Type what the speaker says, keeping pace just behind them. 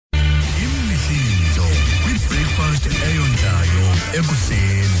Breakfast eyondlayo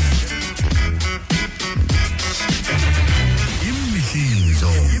ekuseni.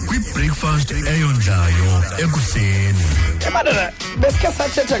 Imihlinzo kwi-breakfast eyondlayo ekuseni. Emadala besikhe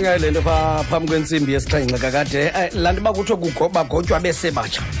sathetha ngayo lento phambi kwensimbi yesixhenxe kakade lanto bakuthiwa bagotywa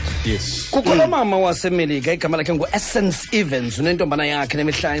besebatsha. Yes. Kukho lo mama wasemelika igama lakhe ngu-Essence Evans unentombana yakhe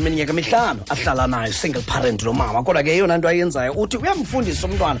iminyaka emihlanu ahlala nayo, single parent lo mama. Kodwa ke eyona nto ayenzayo uthi uyamfundisa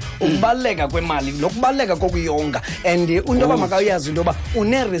umntwana ukubaluleka kwemali nokubaluleka kokuyonga, and into yoba makayazi into yoba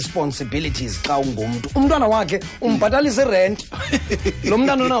une-responsibilities xa ungumntu. Umntwana wakhe umbhatalisa irent lo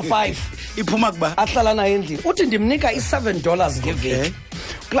mntana una-5 iphuma kuba ahlala nayo endlini. Uthi ndimnika $7 ngeveki.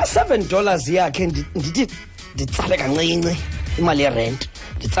 Kulaa $7 yakhe ndithi nditsale kancinci imali yerent,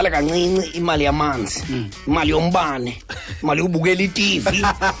 nditsale kancinci imali yamanzi, imali yombane, imali yobukela iTV,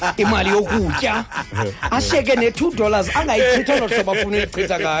 imali yokutya. Ashiyeke ne$2 angayichitha nohlobo afuna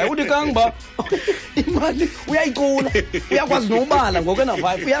uyichitha ngayo. Uthi kangiba imali uyayicula, uyakwazi nobala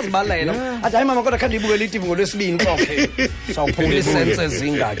ngokena-5 uyazibalela yena. Athi hayi mama kodwa khange ndiyibukele iTV ngolwesibini. Okay, sawuphungula isense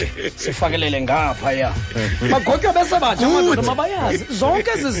ezinga ke sifakelele ngapha ya. Bagotywa besebatsha amadoda mabayazi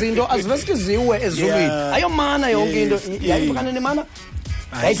zonke ezi zinto aziveske ziwe ezulwini. Ayomana yonke into yayiphakane nemana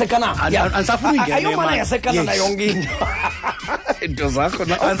yayisekanada ayomana yasekanada yonke into into zakho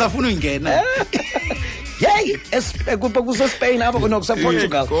ansafuna uyingena. Yeyi kusespain apha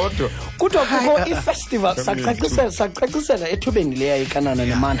kunokuseportugal kuthiwa kukho ifestival sacacisela ethubeni leya ikanana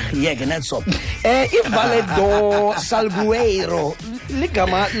nemana yeke netso. Ivale do Salgueiro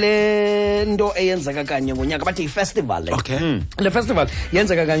ligama lento eyenzeka kanye ngonyaka, bathi yifestival le. Le festival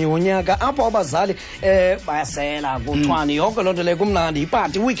yenzeka kanye ngonyaka apho abazali bayasela kuthwani yonke loo nto leyo kumnandi,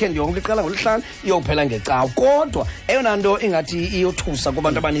 ipati weekend yonke iqala ngolwesihlanu iyophela ngecawa. Kodwa eyona nto ingathi iyothusa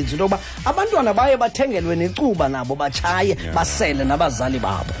kubantu abaninzi into yoba abantwana baye bathengelwe necuba nabo batshaye basele nabazali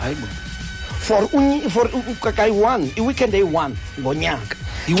babo for kayi-1 iweekend eyi-1 ngonyaka.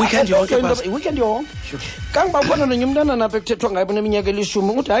 Iweekend yonke kangoba khona nonye umntana napha ekuthethwa ngayo neminyaka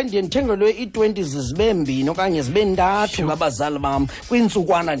elishumi uthi hayi ndiye ndithengelwe ii-20 zibe 2 okanye zibe 3 ngabazali bam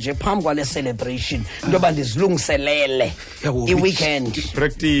kwiintsukwana nje phambi kwale celebration into yoba ndizilungiselele iweekend.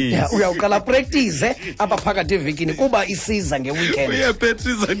 Practice. Uyawuqala practice apha phakathi evekini kuba isiza ngeweekend.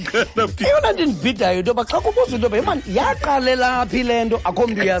 Uyaphetrisa ngana phi. Eyona nto indibhidayo into yoba xa kubuza into yoba yemani yaqalela phi le nto akho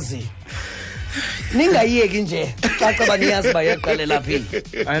mntu uyaziyo. Ningayiyeki nje xa ceba niyazi uba yaqalela phi.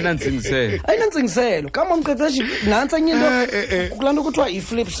 Ayinantsingiselo kama mqeqeshi nantsi enye into kulaa nto kuthiwa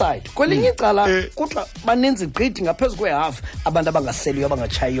i-flip side. Kwelinye icala kuthiwa baninzi gqithi ngaphezu kwe-half abantu abangaseliyo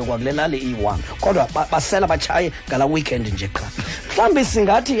abangatshayiyo kwakule lali iyi-1 kodwa basela batshaye ngala weekend nje qha. Mhlawumbi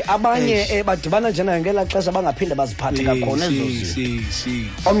singathi abanye badibana njena ngelaa xesha bangaphinde baziphathe kakhona ezo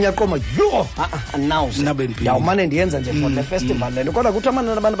zinto. Omnye aqoma yho anawuze ndawumane ndiyenza nje for the festival lento, kodwa kuthi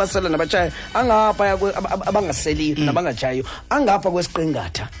amanani abantu basela nabatshaye angapha abangaseliyo nabangatshayiyo angapha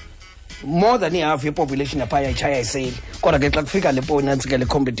kwesiqingatha. More than half yepopulation yapha yayitshaya iseli, kodwa ke xa kufika le ponantsi ke le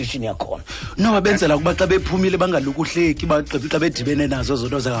competition yakhona no benzela ukuba xa bephumile bangalukuhleki xa bedibene nazo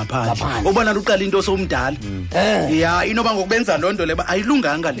zonto zangaphandle. Ubona uqala into somdala ya inoba ngokubenza loo nto le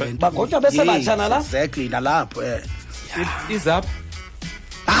ayilunganga le nto. Bagotywa besebatsha nala exactly nalapho izapha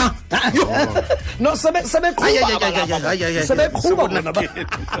no sebeqhuba bona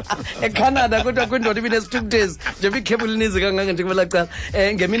eCanada kodwa kwindoda ibine isithukuthezi njengoba ikhebula ininzi kangaka nje kwela cala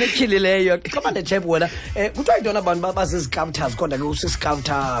ngemini etyhilileyo xaba nechep wena kuthiwa yintona abantu bazizicounters kodwa ke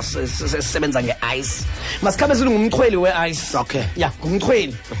usiscounter sisebenza nge-ice. Masikhabe silungumchweli we-ice. Okay ya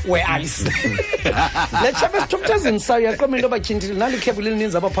ngumchweli we-ice le chep esithukuthezini sayo yaqoma into batyhintile nali ikhebula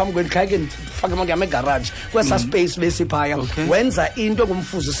elininzi apha phambi kweli khayeke ndifake amake egarage kwesa space besiphaya wenza into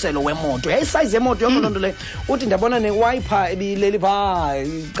ngumfuziselo wemoto yayisayizi yemoto yonke loo nto leyo. Uthi ndiyabona newiper ebileli phaa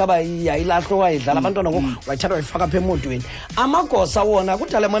caba yayilahlwa wayidlala abantwana ngoku wayithatha wayifaka apha emotweni. Amagosa wona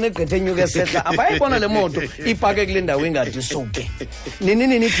kudala mane egqithe enyuka esehla apha ayibona le moto ipake kule ndawo ingadi isuke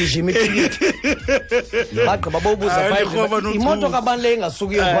nini igijima itikiti bagqiba bobuza phaa imoto kabani le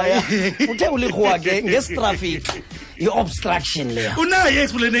ingasukiyo phaya. Uthe ulikhuwa ke ngesitrafiki i-obstruction leya unayo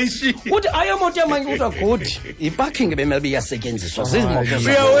explanation. Uthi ayomoto yamanye kuthiwa good iparking bemele iyasetyenziswa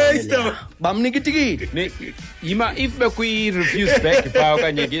zizimoto bamnika itikiti yima if bekwi-refuse back phaa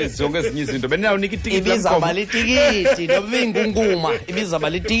okanye zonke ezinye izinto benawunika itikiti ibizaba litikiti noba inkunkuma ibizaba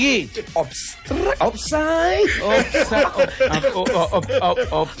litikiti offside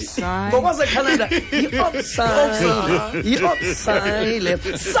ngokwasecanada yi-offside le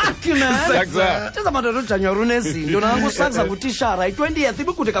saki man tezamadoda ujanuwari unezinto nangu sakza ngutishara i-20th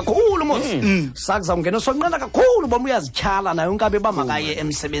ibikude kakhulu mos sakza ungena sonqena kakhulu boma uyazityhala nayo unkabe bamakaye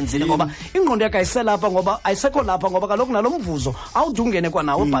emsebenzini ngoba ingqondo yakhe ayiselapha ngoba ayisekho lapha ngoba kaloku nalo mvuzo awude ungene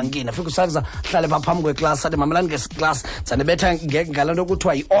kwanawo ebhankini afika usakza hlale pha phambi kweclass athi mamelani ngesiclass zanebetha ngala nto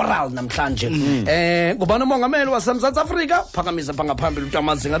kuthiwa yi-oral namhlanje ngubani umongameli wasemzantsi afrika phakamise pha ngaphambili uthi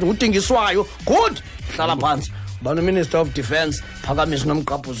amazinga athi ngudingiswayo good hlala phantsi bano minister of defense phakamisa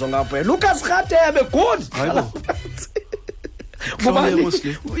nomqaphuzo ngapha Lucas Radebe good ngubani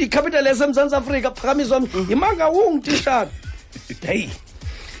icapital esemzantsi afrika phakamiswa imanga ungutishara hey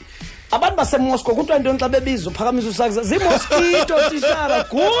abantu basemoscow kuthiwa into xa bebiza uphakamisa usakza zimosquito tishara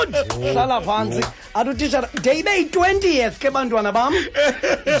good hlala phansi athi utishara de ibe yi-20th ke bantwana bam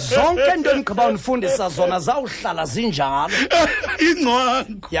zonke nto endigqiba undifundisa zona zawuhlala zinjalo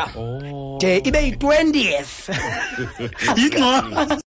ingcwangu ya de ibe yi-20th ingcwangu